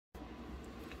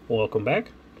Welcome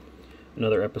back.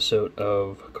 Another episode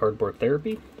of Cardboard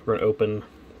Therapy. We're going to open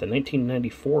the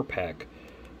 1994 pack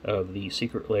of the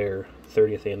Secret Lair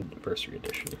 30th Anniversary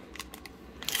Edition.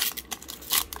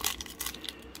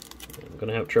 I'm going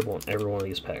to have trouble on every one of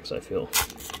these packs, I feel.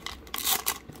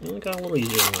 It got a little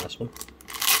easier than the last one.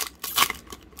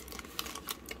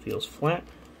 Feels flat.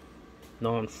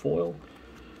 Non-foil.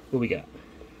 What we got?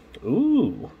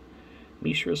 Ooh!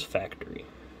 Mishra's Factory.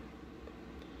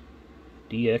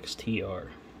 DXTR.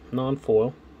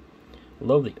 Non-foil.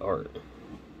 Love the art.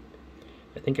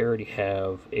 I think I already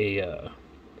have a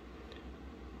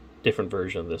different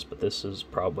version of this, but this is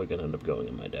probably going to end up going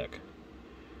in my deck.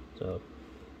 So,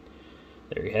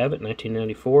 there you have it,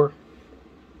 1994.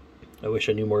 I wish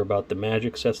I knew more about the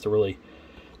Magic sets to really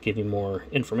give you more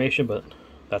information, but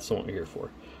that's the one we're here for.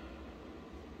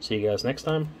 See you guys next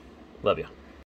time. Love ya.